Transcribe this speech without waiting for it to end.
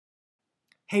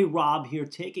Hey, Rob here,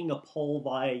 taking a poll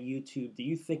via YouTube. Do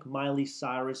you think Miley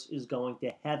Cyrus is going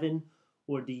to heaven,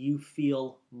 or do you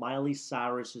feel Miley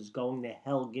Cyrus is going to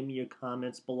hell? Give me your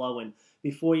comments below. And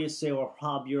before you say, well,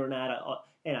 Rob, you're an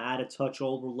out of touch,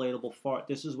 old relatable fart,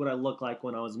 this is what I looked like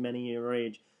when I was many your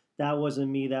age. That wasn't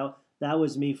me. That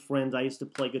was me, friends. I used to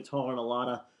play guitar in a lot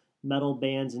of metal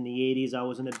bands in the 80s. I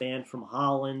was in a band from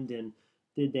Holland and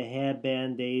did the hair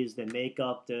band days, the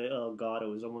makeup, oh God, it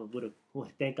was,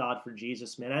 thank God for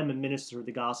Jesus, man. I'm a minister of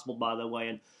the gospel, by the way,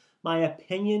 and my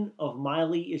opinion of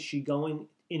Miley, is she going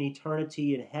in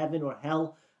eternity in heaven or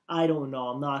hell? I don't know.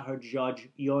 I'm not her judge.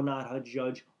 You're not her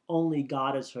judge. Only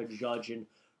God is her judge, and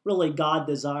really God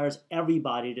desires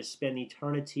everybody to spend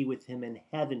eternity with him in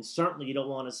heaven. Certainly you don't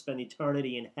want to spend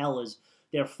eternity in hell. Is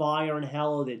there fire in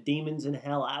hell? Are there demons in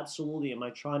hell? Absolutely. Am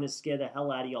I trying to scare the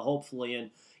hell out of you? Hopefully. And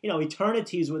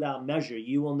eternity is without measure.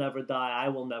 You will never die. I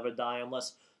will never die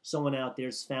unless someone out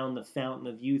there's found the fountain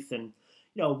of youth. And,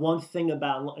 one thing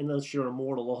about, unless you're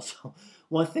immortal also,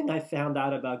 one thing I found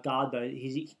out about God,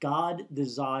 that God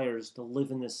desires to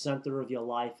live in the center of your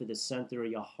life, at the center of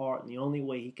your heart. And the only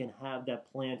way he can have that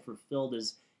plan fulfilled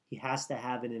is he has to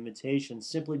have an invitation,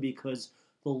 simply because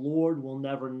the Lord will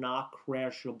never knock,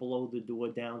 crash, or blow the door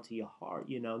down to your heart.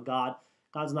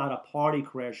 God's not a party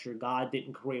crasher. God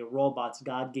didn't create robots.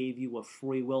 God gave you a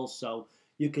free will, so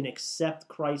you can accept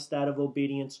Christ out of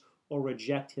obedience or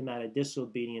reject him out of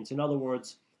disobedience. In other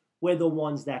words, we're the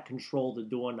ones that control the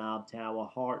doorknob to our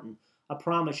heart. And I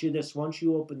promise you this, once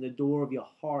you open the door of your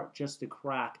heart just a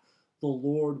crack, the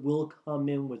Lord will come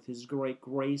in with his great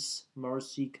grace,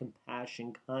 mercy,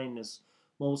 compassion, kindness,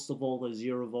 most of all his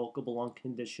irrevocable,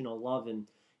 unconditional love. And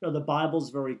the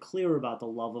Bible's very clear about the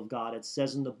love of God. It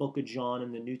says in the book of John,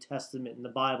 in the New Testament, in the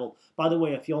Bible. By the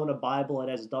way, if you own a Bible that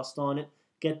has dust on it,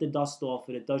 get the dust off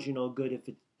it. It does you no good if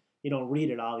you don't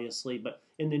read it, obviously. But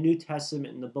in the New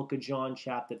Testament, in the book of John,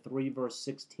 chapter 3, verse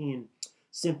 16,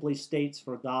 simply states,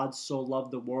 "For God so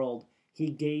loved the world, he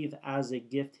gave as a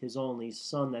gift his only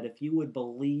Son, that if you would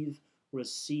believe,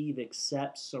 receive,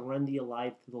 accept, surrender your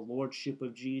life to the Lordship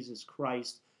of Jesus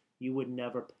Christ, you would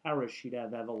never perish. You'd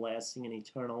have everlasting and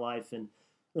eternal life." And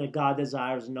God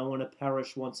desires no one to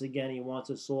perish. Once again, he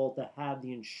wants us all to have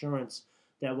the assurance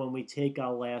that when we take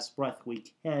our last breath, we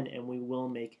can and we will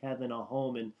make heaven a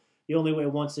home. And the only way,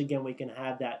 once again, we can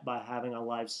have that by having our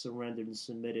lives surrendered and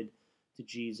submitted to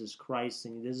Jesus Christ.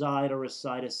 And you desire to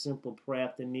recite a simple prayer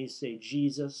after me. Say,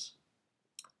 "Jesus,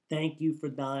 thank you for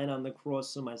dying on the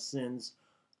cross of my sins.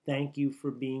 Thank you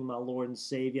for being my Lord and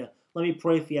Savior." Let me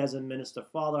pray for you as a minister.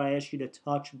 Father, I ask you to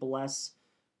touch, bless,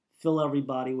 fill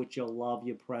everybody with your love,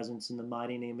 your presence, in the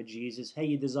mighty name of Jesus. Hey,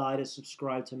 you desire to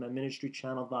subscribe to my ministry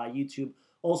channel via YouTube.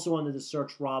 Also under the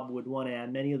search Rob would want to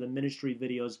add many of the ministry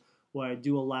videos where I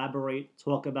do elaborate,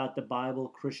 talk about the Bible,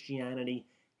 Christianity,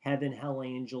 heaven, hell,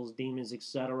 angels, demons,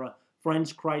 etc.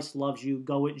 Friends, Christ loves you.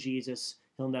 Go with Jesus.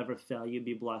 He'll never fail you.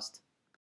 Be blessed.